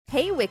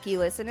Hey, Wiki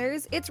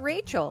listeners, it's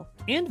Rachel.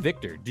 And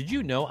Victor, did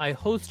you know I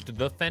host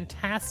the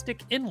fantastic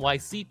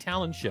NYC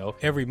Talent Show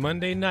every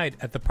Monday night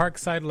at the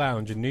Parkside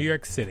Lounge in New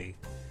York City?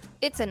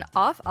 It's an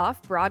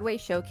off-Broadway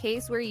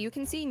showcase where you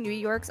can see New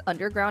York's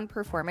underground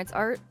performance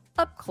art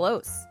up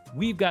close.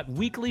 We've got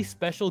weekly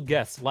special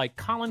guests like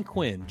Colin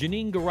Quinn,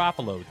 Janine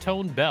Garofalo,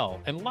 Tone Bell,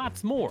 and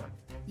lots more.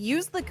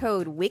 Use the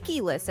code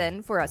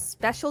WIKILISTEN for a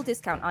special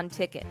discount on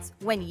tickets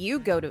when you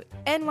go to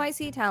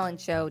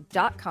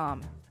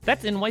nyctalentshow.com.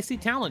 That's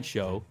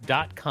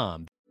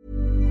nyctalentshow.com.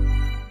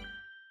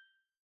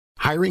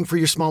 Hiring for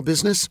your small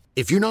business?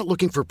 If you're not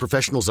looking for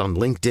professionals on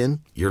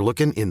LinkedIn, you're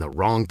looking in the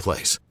wrong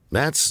place.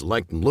 That's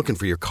like looking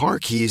for your car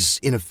keys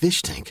in a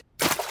fish tank.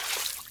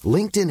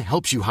 LinkedIn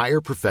helps you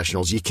hire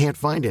professionals you can't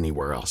find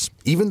anywhere else,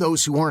 even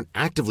those who aren't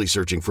actively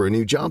searching for a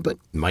new job but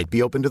might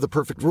be open to the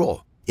perfect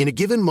role. In a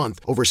given month,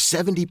 over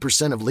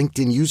 70% of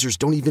LinkedIn users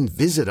don't even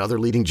visit other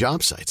leading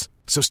job sites.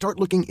 So start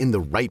looking in the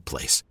right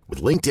place.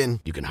 With LinkedIn,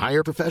 you can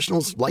hire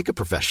professionals like a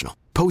professional.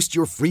 Post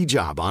your free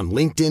job on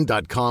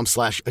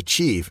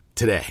linkedin.com/achieve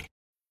today.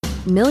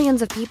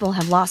 Millions of people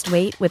have lost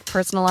weight with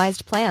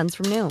personalized plans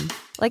from Noom.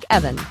 Like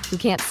Evan, who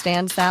can't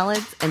stand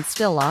salads and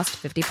still lost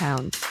 50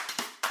 pounds.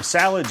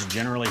 Salads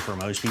generally for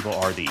most people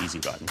are the easy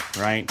button,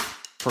 right?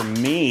 For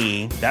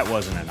me, that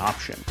wasn't an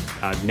option.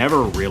 I never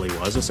really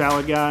was a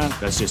salad guy.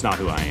 That's just not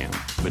who I am.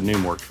 But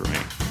Noom worked for me.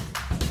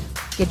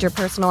 Get your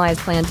personalized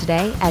plan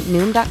today at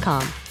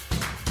Noom.com.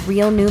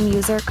 Real Noom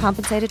user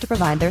compensated to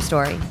provide their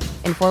story.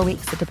 In 4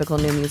 weeks, the typical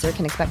Noom user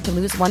can expect to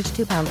lose 1 to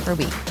 2 pounds per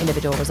week.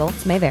 Individual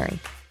results may vary.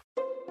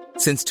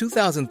 Since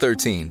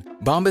 2013,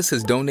 Bombas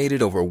has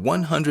donated over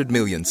 100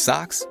 million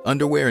socks,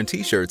 underwear, and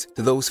T-shirts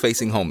to those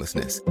facing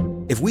homelessness.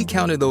 If we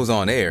counted those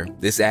on air,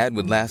 this ad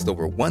would last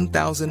over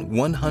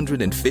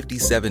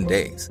 1,157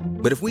 days.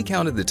 But if we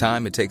counted the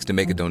time it takes to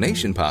make a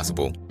donation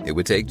possible, it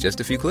would take just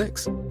a few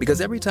clicks.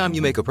 Because every time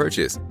you make a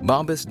purchase,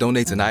 Bombas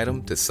donates an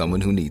item to someone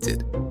who needs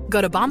it.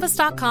 Go to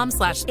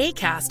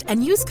bombas.com/ACAST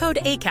and use code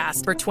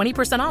ACAST for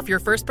 20% off your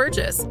first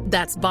purchase.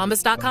 That's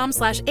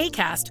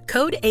bombas.com/ACAST,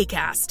 code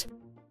ACAST.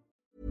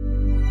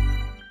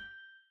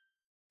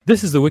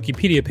 This is the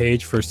Wikipedia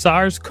page for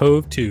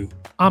SARS-CoV-2,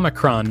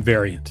 Omicron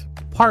variant.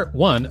 Part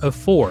 1 of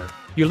 4.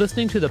 You're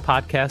listening to the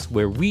podcast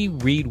where we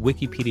read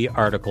Wikipedia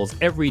articles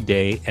every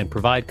day and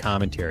provide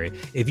commentary.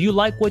 If you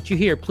like what you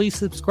hear, please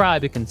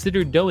subscribe and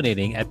consider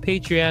donating at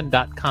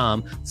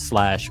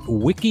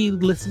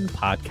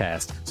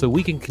patreon.com/WikiListenPodcast so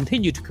we can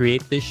continue to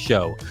create this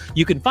show.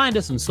 You can find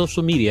us on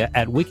social media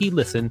at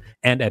WikiListen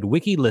and at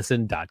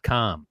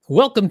wikilisten.com.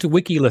 Welcome to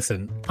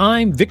WikiListen.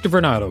 I'm Victor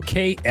Vernado,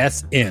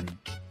 KSN.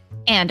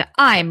 And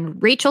I'm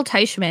Rachel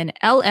Teichman,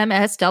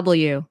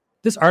 LMSW.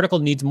 This article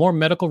needs more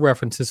medical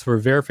references for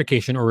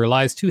verification or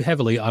relies too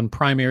heavily on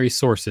primary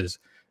sources.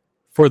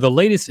 For the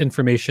latest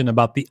information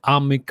about the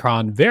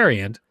Omicron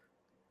variant,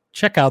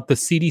 check out the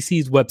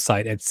CDC's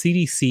website at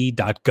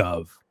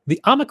cdc.gov. The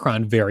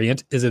Omicron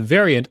variant is a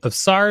variant of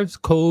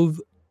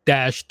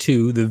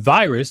SARS-CoV-2, the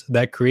virus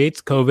that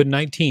creates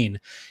COVID-19.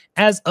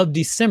 As of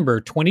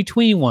December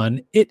 2021,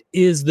 it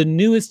is the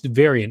newest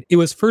variant. It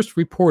was first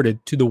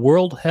reported to the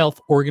World Health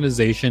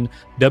Organization,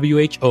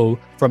 WHO,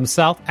 from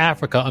South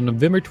Africa on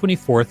November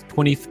 24th,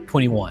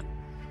 2021.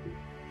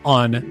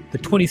 On the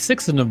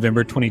 26th of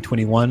November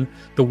 2021,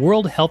 the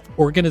World Health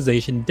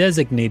Organization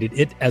designated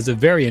it as a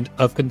variant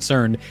of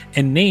concern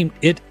and named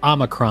it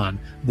Omicron,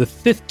 the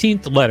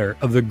 15th letter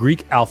of the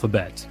Greek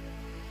alphabet.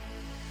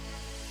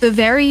 The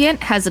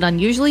variant has an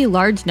unusually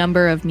large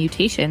number of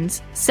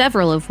mutations,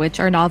 several of which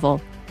are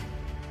novel,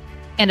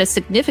 and a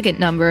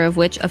significant number of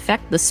which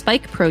affect the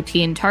spike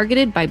protein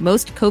targeted by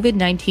most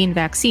COVID-19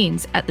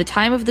 vaccines at the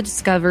time of the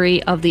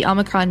discovery of the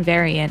Omicron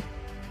variant.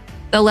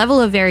 The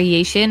level of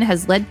variation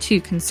has led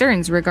to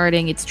concerns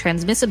regarding its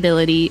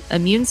transmissibility,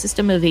 immune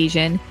system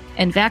evasion,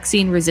 and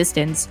vaccine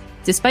resistance,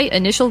 despite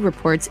initial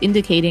reports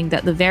indicating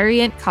that the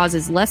variant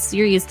causes less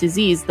serious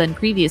disease than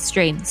previous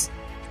strains.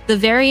 The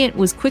variant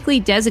was quickly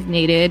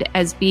designated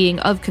as being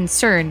of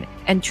concern,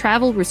 and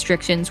travel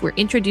restrictions were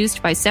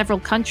introduced by several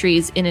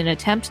countries in an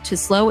attempt to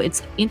slow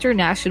its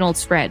international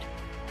spread.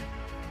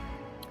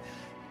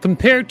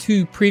 Compared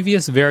to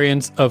previous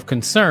variants of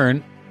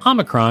concern,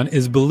 Omicron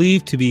is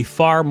believed to be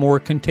far more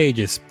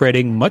contagious,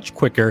 spreading much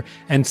quicker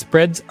and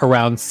spreads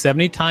around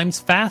 70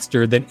 times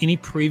faster than any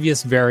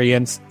previous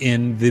variants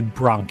in the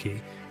bronchi,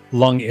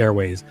 lung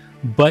airways.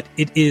 But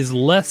it is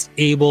less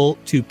able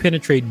to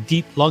penetrate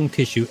deep lung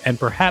tissue, and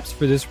perhaps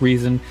for this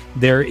reason,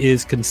 there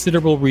is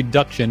considerable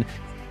reduction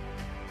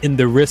in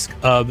the risk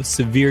of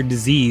severe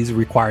disease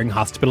requiring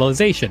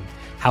hospitalization.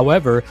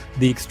 However,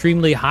 the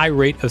extremely high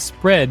rate of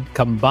spread,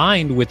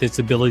 combined with its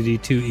ability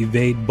to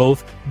evade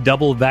both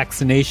double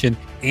vaccination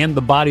and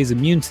the body's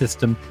immune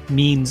system,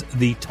 means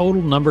the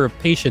total number of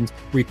patients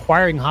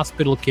requiring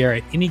hospital care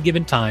at any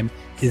given time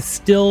is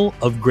still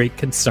of great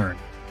concern.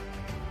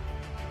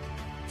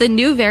 The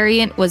new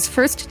variant was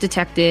first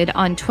detected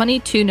on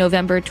 22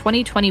 November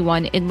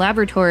 2021 in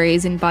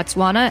laboratories in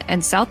Botswana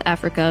and South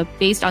Africa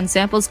based on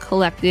samples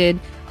collected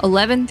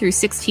 11 through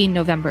 16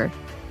 November.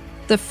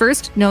 The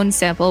first known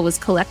sample was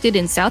collected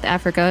in South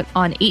Africa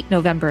on 8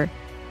 November.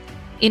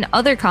 In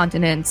other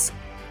continents,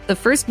 the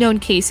first known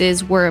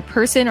cases were a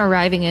person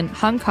arriving in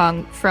Hong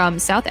Kong from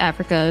South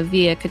Africa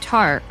via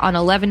Qatar on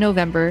 11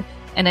 November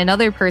and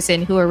another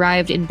person who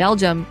arrived in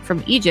Belgium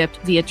from Egypt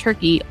via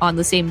Turkey on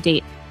the same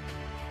date.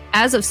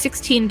 As of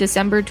 16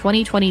 December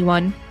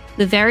 2021,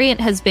 the variant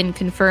has been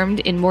confirmed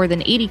in more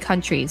than 80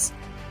 countries.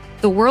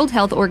 The World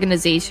Health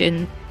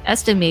Organization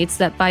estimates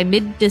that by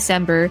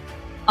mid-December,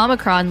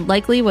 Omicron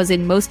likely was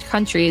in most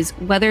countries,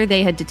 whether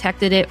they had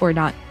detected it or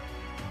not.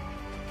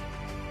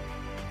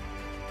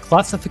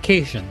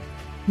 Classification.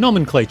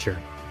 Nomenclature.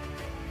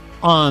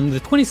 On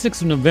the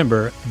 26th of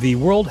November, the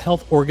World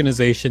Health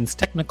Organization's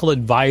Technical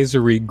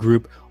Advisory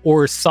Group,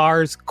 or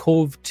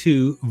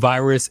SARS-CoV-2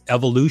 virus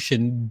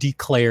evolution,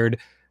 declared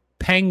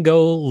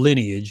Pango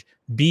lineage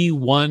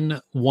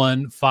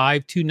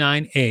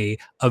B11529A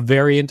a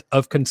variant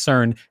of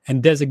concern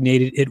and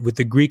designated it with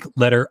the Greek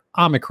letter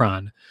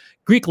Omicron.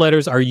 Greek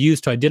letters are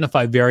used to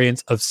identify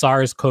variants of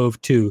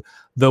SARS-CoV-2.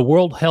 The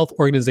World Health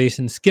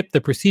Organization skipped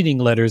the preceding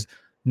letters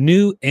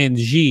Nu and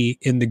Xi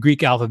in the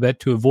Greek alphabet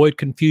to avoid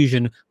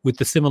confusion with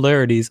the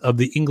similarities of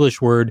the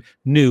English word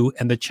Nu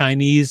and the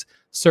Chinese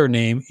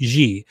surname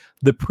Xi.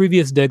 The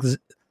previous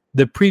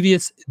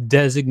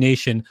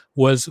designation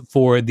was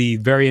for the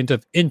variant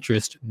of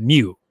interest,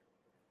 Mu.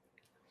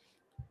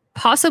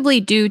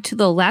 Possibly due to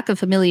the lack of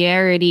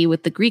familiarity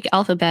with the Greek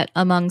alphabet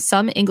among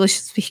some English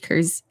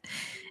speakers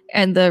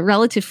and the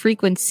relative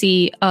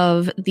frequency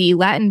of the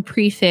Latin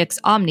prefix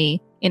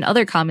omni in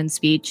other common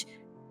speech,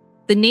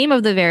 the name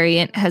of the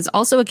variant has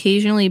also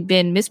occasionally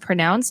been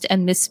mispronounced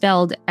and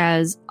misspelled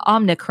as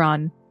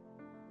Omicron.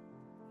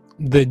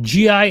 The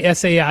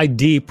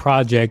GISAID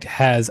project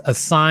has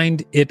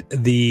assigned it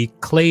the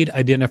clade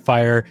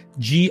identifier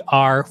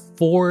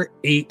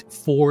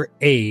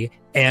GR484A,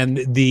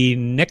 and the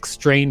Next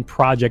Strain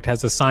project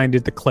has assigned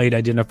it the clade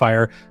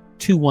identifier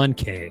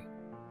 21K.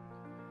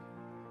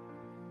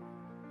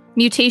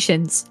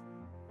 Mutations.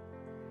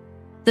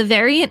 The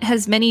variant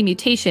has many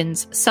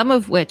mutations, some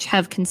of which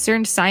have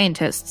concerned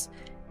scientists.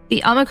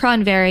 The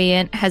Omicron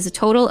variant has a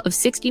total of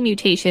 60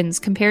 mutations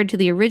compared to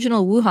the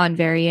original Wuhan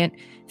variant,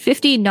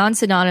 50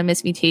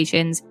 non-synonymous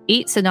mutations,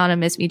 8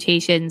 synonymous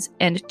mutations,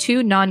 and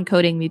 2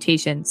 non-coding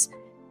mutations.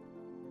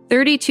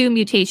 32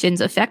 mutations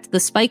affect the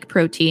spike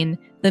protein,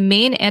 the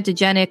main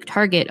antigenic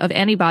target of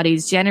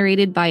antibodies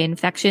generated by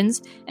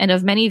infections and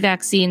of many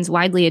vaccines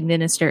widely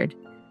administered.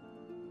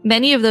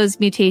 Many of those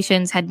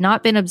mutations had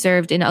not been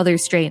observed in other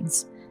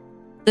strains.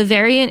 The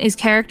variant is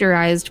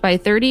characterized by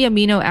 30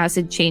 amino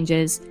acid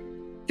changes,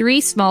 3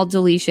 small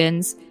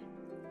deletions,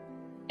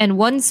 and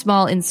 1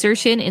 small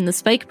insertion in the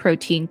spike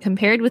protein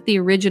compared with the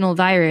original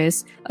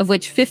virus, of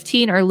which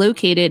 15 are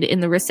located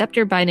in the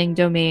receptor binding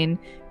domain,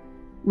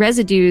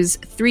 residues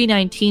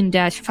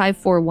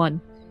 319-541.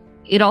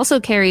 It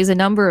also carries a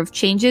number of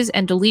changes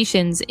and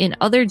deletions in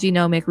other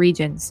genomic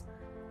regions.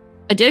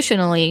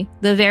 Additionally,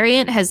 the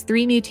variant has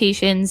 3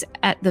 mutations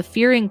at the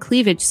furin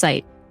cleavage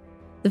site.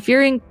 The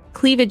furin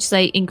cleavage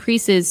site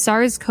increases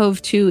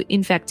SARS-CoV-2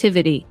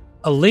 infectivity.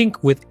 A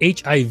link with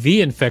HIV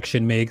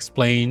infection may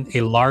explain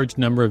a large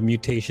number of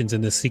mutations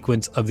in the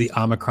sequence of the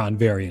Omicron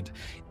variant.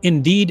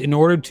 Indeed, in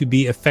order to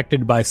be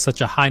affected by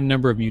such a high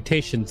number of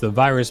mutations, the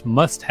virus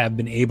must have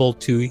been able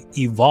to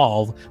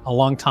evolve a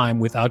long time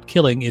without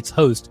killing its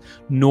host,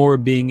 nor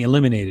being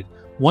eliminated.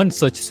 One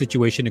such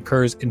situation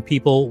occurs in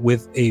people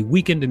with a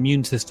weakened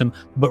immune system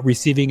but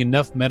receiving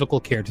enough medical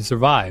care to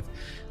survive.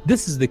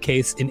 This is the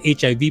case in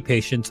HIV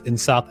patients in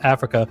South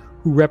Africa,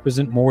 who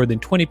represent more than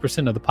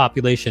 20% of the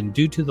population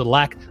due to the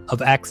lack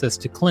of access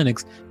to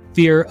clinics,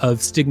 fear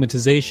of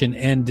stigmatization,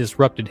 and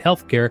disrupted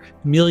healthcare.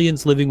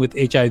 Millions living with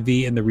HIV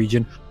in the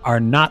region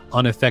are not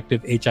on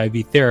effective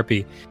HIV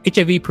therapy.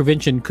 HIV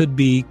prevention could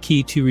be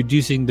key to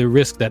reducing the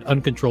risk that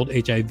uncontrolled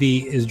HIV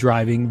is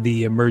driving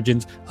the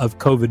emergence of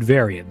COVID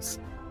variants.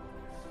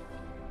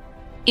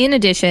 In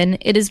addition,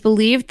 it is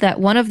believed that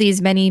one of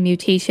these many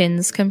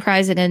mutations,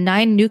 comprising a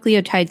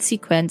 9-nucleotide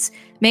sequence,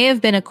 may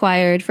have been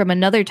acquired from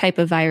another type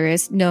of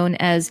virus known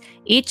as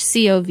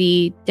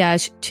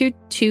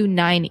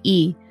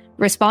HCOV-229E,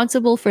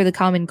 responsible for the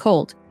common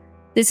cold.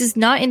 This is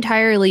not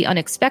entirely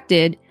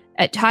unexpected.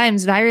 At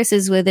times,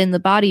 viruses within the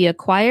body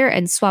acquire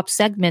and swap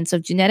segments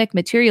of genetic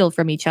material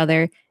from each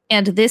other,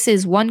 and this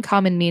is one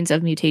common means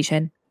of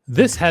mutation.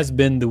 This has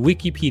been the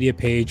Wikipedia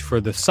page for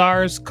the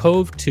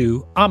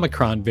SARS-CoV-2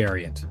 Omicron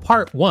variant,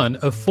 part 1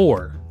 of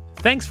 4.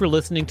 Thanks for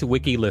listening to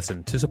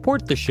WikiListen. To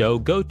support the show,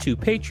 go to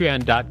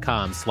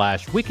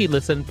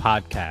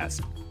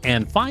patreon.com/WikiListenPodcast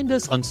and find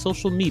us on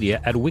social media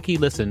at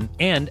WikiListen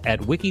and at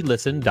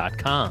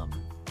wikilisten.com.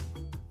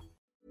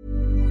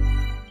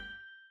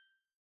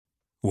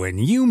 When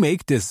you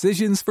make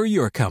decisions for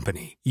your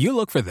company, you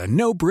look for the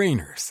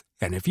no-brainers.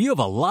 And if you have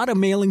a lot of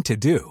mailing to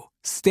do,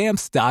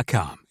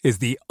 Stamps.com is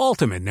the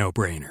ultimate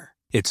no-brainer.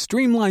 It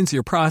streamlines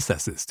your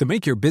processes to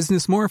make your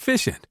business more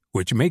efficient,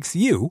 which makes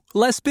you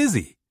less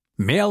busy.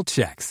 Mail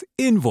checks,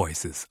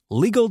 invoices,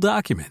 legal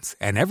documents,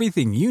 and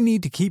everything you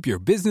need to keep your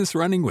business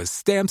running with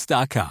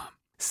Stamps.com.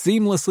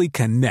 Seamlessly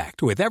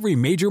connect with every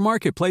major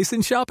marketplace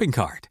and shopping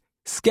cart.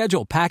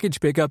 Schedule package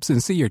pickups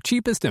and see your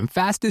cheapest and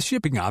fastest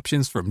shipping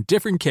options from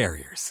different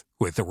carriers,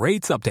 with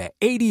rates up to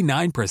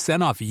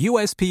 89% off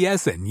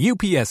USPS and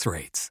UPS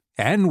rates.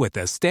 And with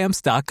the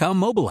Stamps.com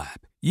mobile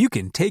app, you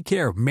can take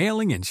care of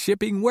mailing and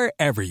shipping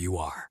wherever you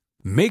are.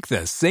 Make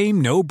the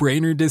same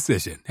no-brainer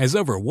decision as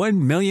over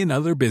 1 million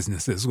other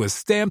businesses with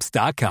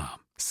Stamps.com.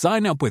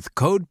 Sign up with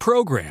code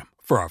PROGRAM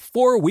for a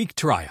 4-week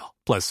trial,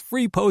 plus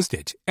free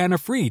postage and a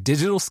free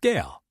digital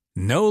scale.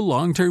 No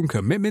long-term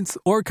commitments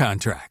or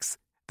contracts.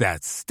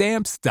 That's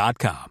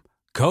Stamps.com.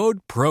 Code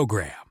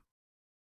PROGRAM.